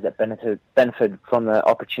young players that benefited from the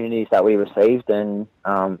opportunities that we received, and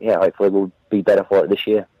hopefully we'll be better for it this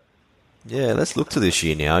year. Yeah, let's look to this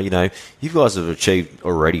year now. You guys have achieved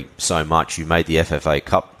already so much. You made the FFA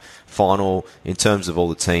Cup final. In terms of all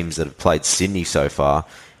the teams that have played Sydney so far,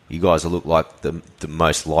 you guys look like the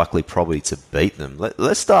most likely probably to beat them.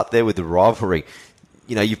 Let's start there with the rivalry.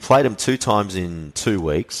 You've played them 2 times in 2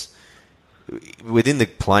 weeks. Within the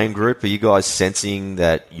playing group, are you guys sensing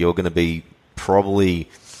that you're going to be probably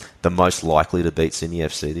the most likely to beat Sydney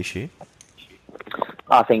FC this year?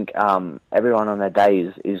 I think everyone on their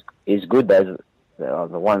day is good. There's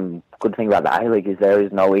the one good thing about the A-League is there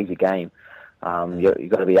is no easy game. You've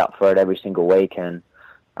got to be up for it every single week, and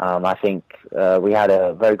I think we had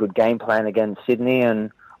a very good game plan against Sydney,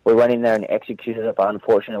 and we went in there and executed it, but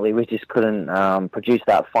unfortunately we just couldn't produce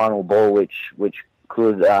that final ball which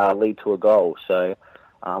could lead to a goal. So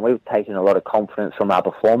we've taken a lot of confidence from our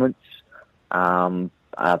performance, but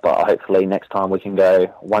hopefully next time we can go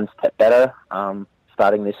one step better,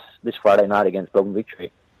 starting this Friday night against Melbourne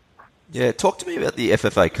Victory. Yeah, talk to me about the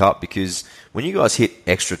FFA Cup, because when you guys hit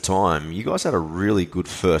extra time, you guys had a really good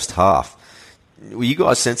first half. Were you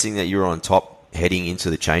guys sensing that you were on top heading into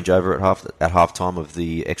the changeover at half time of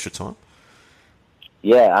the extra time?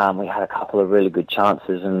 Yeah, we had a couple of really good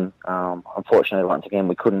chances, and unfortunately, once again,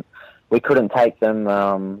 we couldn't take them.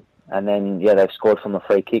 And then, they've scored from a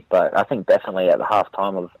free kick. But I think definitely at the half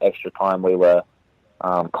time of extra time, we were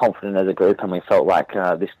confident as a group, and we felt like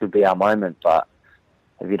this could be our moment. But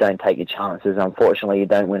if you don't take your chances, unfortunately, you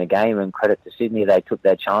don't win a game. And credit to Sydney, they took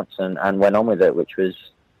their chance and went on with it, which was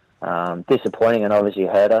disappointing and obviously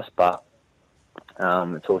hurt us. But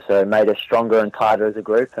it's also made us stronger and tighter as a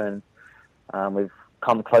group, and we've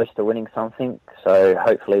come close to winning something. So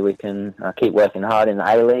hopefully we can keep working hard in the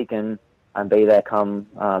A-League and be there come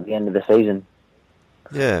the end of the season.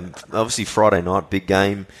 Yeah, obviously Friday night, big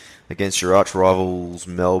game against your arch rivals,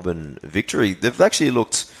 Melbourne Victory. They've actually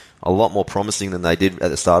looked a lot more promising than they did at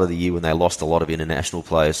the start of the year when they lost a lot of international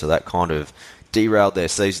players, so that kind of derailed their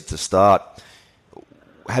season to start.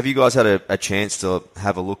 Have you guys had a chance to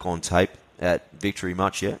have a look on tape at Victory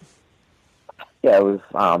much yet? Yeah, we've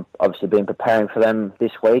obviously been preparing for them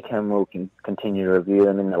this week, and we'll continue to review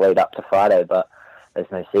them in the lead up to Friday. But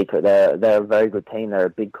there's no secret, they're a very good team. They're a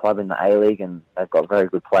big club in the A-League, and they've got very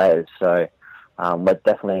good players. So we're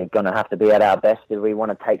definitely going to have to be at our best if we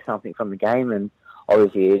want to take something from the game. And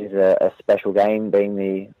obviously it is a special game, being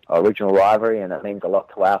the original rivalry, and it means a lot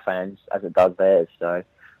to our fans as it does theirs. So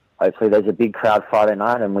hopefully there's a big crowd Friday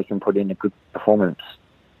night, and we can put in a good performance.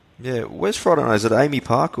 Yeah, where's Friday night? Is it Amy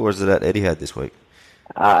Park or is it at Etihad this week?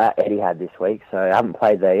 At Etihad this week, so I haven't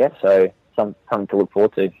played there yet, so something to look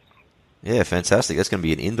forward to. Yeah, fantastic. That's going to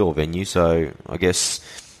be an indoor venue, so I guess,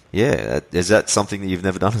 is that something that you've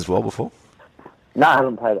never done as well before? No, I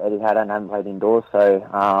haven't played at Etihad and I haven't played indoors,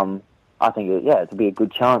 so I think, it'll be a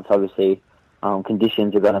good chance. Obviously,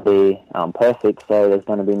 conditions are going to be perfect, so there's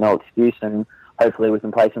going to be no excuse, and hopefully we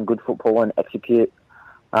can play some good football and execute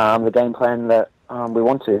the game plan that we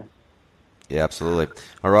want to. Yeah, absolutely.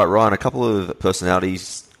 All right, Ryan, a couple of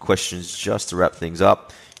personalities questions just to wrap things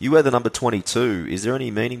up. You wear the number 22. Is there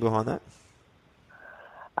any meaning behind that?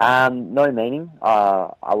 No meaning.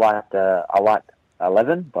 I liked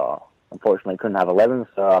 11, but unfortunately couldn't have 11,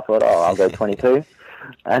 so I thought, I'll go 22.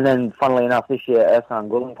 And then, funnily enough, this year Ersan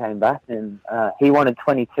Gulen came back, and he wanted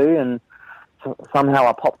 22, and somehow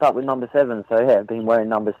I popped up with number 7. So, I've been wearing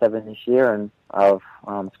number 7 this year, and I've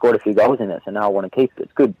scored a few goals in it, so now I want to keep it.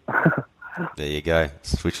 It's good. There you go,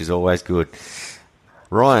 which is always good.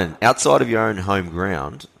 Ryan, outside of your own home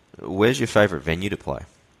ground, where's your favourite venue to play?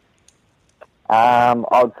 I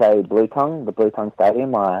would say Blue Tongue, the Blue Tongue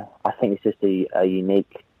Stadium. I think it's just a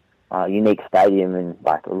unique stadium and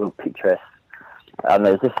like a little picturesque.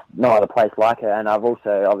 There's just no other place like it. And I've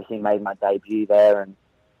also obviously made my debut there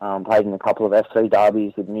and played in a couple of F3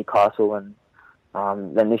 derbies with Newcastle, and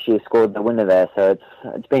then this year scored the winner there. So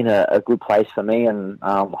it's been a good place for me and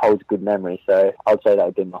holds good memories. So I'd say that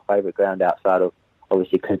would be my favourite ground outside of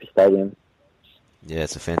obviously Cooper Stadium. Yeah,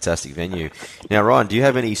 it's a fantastic venue. Now, Ryan, do you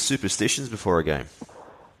have any superstitions before a game?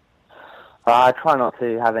 I try not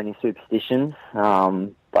to have any superstitions,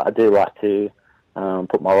 but I do like to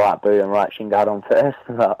put my right boot and right shin guard on first.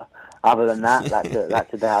 But other than that,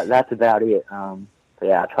 that's about it.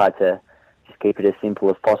 I try to just keep it as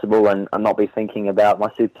simple as possible and not be thinking about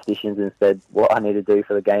my superstitions, instead what I need to do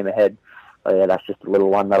for the game ahead. But that's just a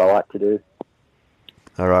little one that I like to do.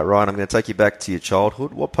 All right, Ryan, I'm going to take you back to your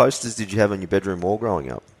childhood. What posters did you have on your bedroom wall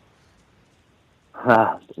growing up?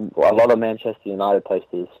 A lot of Manchester United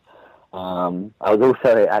posters. I was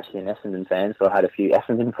also actually an Essendon fan, so I had a few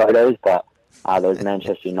Essendon photos, but there was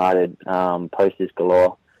Manchester United posters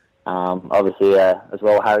galore. Obviously, as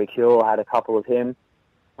well, Harry Kewell, had a couple of him.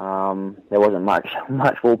 There wasn't much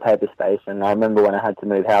wallpaper space, and I remember when I had to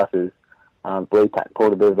move houses, Blue Tack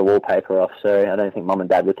pulled a bit of the wallpaper off, so I don't think Mum and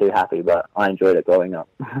Dad were too happy, but I enjoyed it growing up.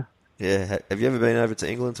 Yeah. Have you ever been over to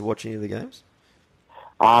England to watch any of the games?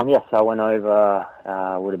 Yes, I went over,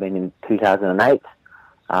 would have been in 2008,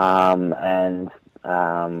 but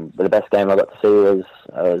the best game I got to see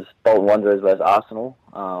was Bolton Wanderers versus Arsenal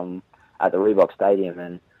at the Reebok Stadium,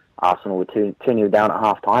 and Arsenal were 2-0 down at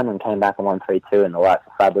half-time and came back and won 3-2, and the likes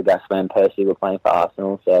of Fabregas and Percy were playing for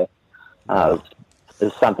Arsenal, so it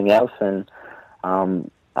was something else, and I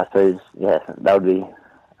suppose, that would be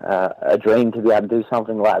a dream to be able to do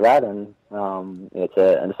something like that, and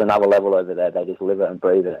it's another level over there. They just live it and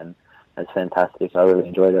breathe it, and it's fantastic. I really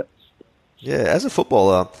enjoyed it. Yeah, as a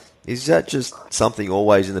footballer, is that just something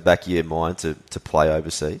always in the back of your mind to play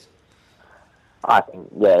overseas? I think,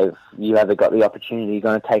 if you ever got the opportunity, you're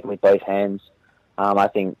going to take it with both hands. I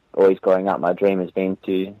think always growing up, my dream has been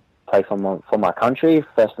to play for my country,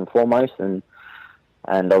 first and foremost, and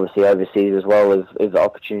obviously overseas as well if the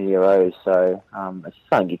opportunity arose. So it's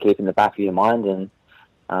something you keep in the back of your mind, and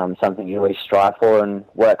something you always strive for and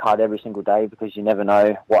work hard every single day, because you never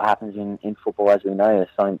know what happens in football. As we know,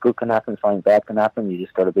 something good can happen, something bad can happen. You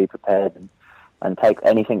just got to be prepared and take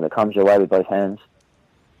anything that comes your way with both hands.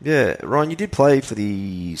 Yeah, Ryan, you did play for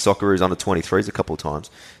the Socceroos under-23s a couple of times.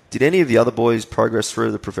 Did any of the other boys progress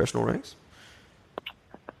through the professional ranks?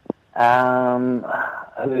 I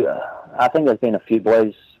think there's been a few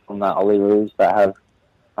boys from the Olyroos that have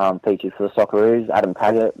featured for the Socceroos. Adam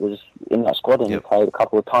Taggart was in that squad, and he played a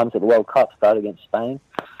couple of times at the World Cup, started against Spain.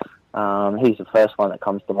 He's the first one that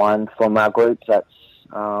comes to mind from our group that's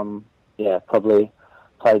probably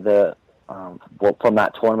played from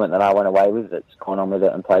that tournament that I went away with, that's gone on with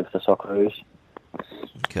it and played for the Socceroos.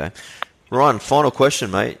 Okay. Ryan, final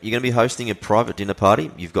question, mate. You're going to be hosting a private dinner party.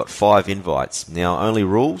 You've got 5 invites. Now, only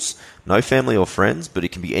rules, no family or friends, but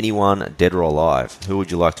it can be anyone, dead or alive. Who would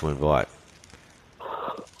you like to invite?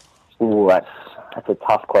 Ooh, that's a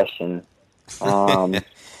tough question. I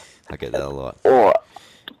get that a lot. I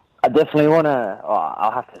definitely want to.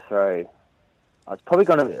 I'll have to throw. It's probably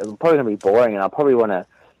going to be boring, and I probably want to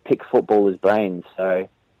pick footballers' brains. So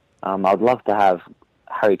I'd love to have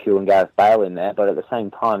Harry Kewell and Gareth Bale in there, but at the same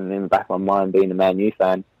time, in the back of my mind, being a Man U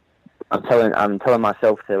fan, I'm telling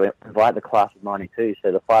myself to invite the class of '92.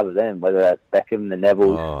 So the 5 of them, whether that's Beckham, the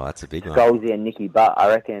Nevilles, that's a big one. Scholesy and Nicky Butt. I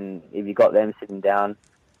reckon if you got them sitting down,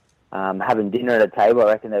 having dinner at a table, I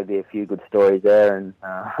reckon there'd be a few good stories there, and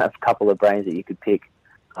a couple of brains that you could pick.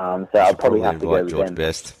 So I'd probably have to go with George them.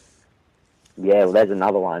 Best. Yeah, well, there's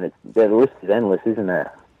another one. The list is endless, isn't it?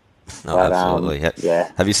 No, absolutely.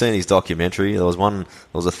 Have you seen his documentary? There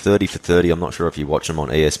was a 30 for 30. I'm not sure if you watch them on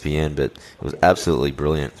ESPN, but it was absolutely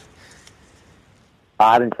brilliant.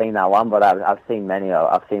 I haven't seen that one, but I've seen many.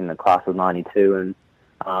 I've seen the class of '92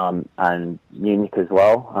 and Munich as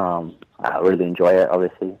well. I really enjoy it.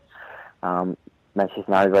 Obviously, Manchester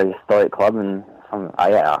United is a very historic club, and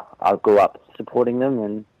I grew up supporting them,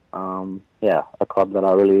 and a club that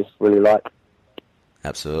I really really like.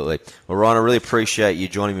 Absolutely. Well, Ryan, I really appreciate you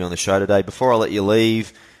joining me on the show today. Before I let you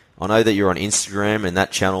leave, I know that you're on Instagram, and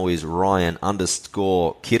that channel is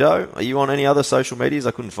Ryan_Kiddo. Are you on any other social medias?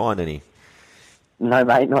 I couldn't find any. No,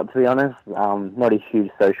 mate, not to be honest. Not a huge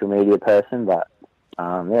social media person, but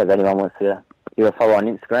if anyone wants to give a follow on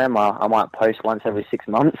Instagram, I might post once every 6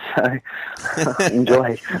 months, so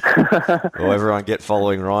enjoy. Well, everyone get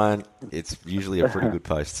following Ryan. It's usually a pretty good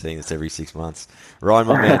post, seeing this every 6 months. Ryan,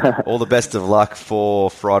 my man, all the best of luck for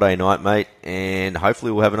Friday night, mate, and hopefully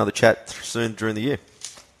we'll have another chat soon during the year.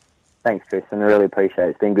 Thanks, Tristan. I really appreciate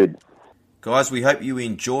it. It's been good. Guys, we hope you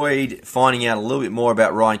enjoyed finding out a little bit more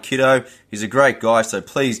about Ryan Kiddo. He's a great guy, so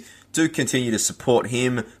please do continue to support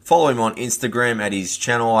him. Follow him on Instagram at his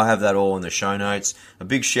channel. I have that all in the show notes. A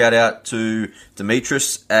big shout out to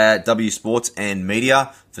Demetrius at W Sports and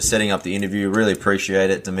Media for setting up the interview. Really appreciate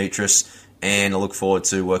it, Demetrius, and I look forward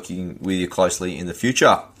to working with you closely in the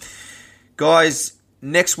future. Guys,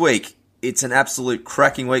 next week, it's an absolute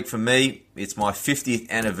cracking week for me. It's my 50th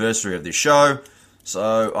anniversary of the show,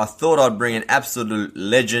 so I thought I'd bring an absolute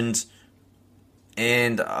legend,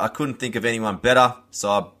 and I couldn't think of anyone better, so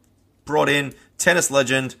I brought in tennis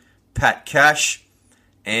legend Pat Cash,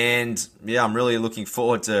 and I'm really looking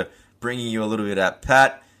forward to bringing you a little bit of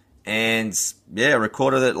Pat. And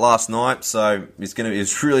recorded it last night, so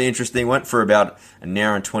it's really interesting. Went for about an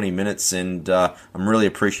hour and 20 minutes, and I'm really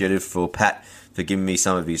appreciative for Pat for giving me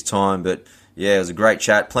some of his time. But yeah, it was a great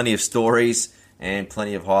chat. Plenty of stories and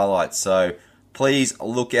plenty of highlights. So please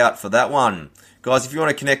look out for that one. Guys, if you want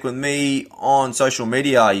to connect with me on social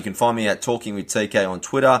media, you can find me at Talking with TK on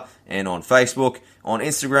Twitter and on Facebook. On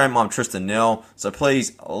Instagram, I'm Tristan Nell. So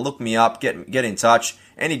please look me up, get in touch.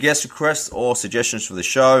 Any guest requests or suggestions for the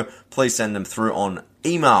show, please send them through on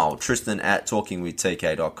email,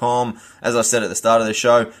 tristan@talkingwithtk.com. As I said at the start of the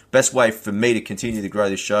show, best way for me to continue to grow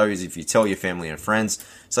this show is if you tell your family and friends.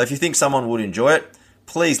 So if you think someone would enjoy it,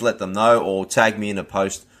 please let them know or tag me in a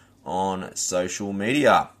post on social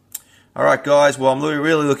media. All right, guys. Well, I'm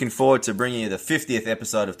really looking forward to bringing you the 50th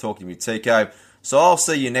episode of Talking with TK. So I'll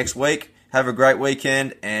see you next week. Have a great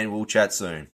weekend, and we'll chat soon.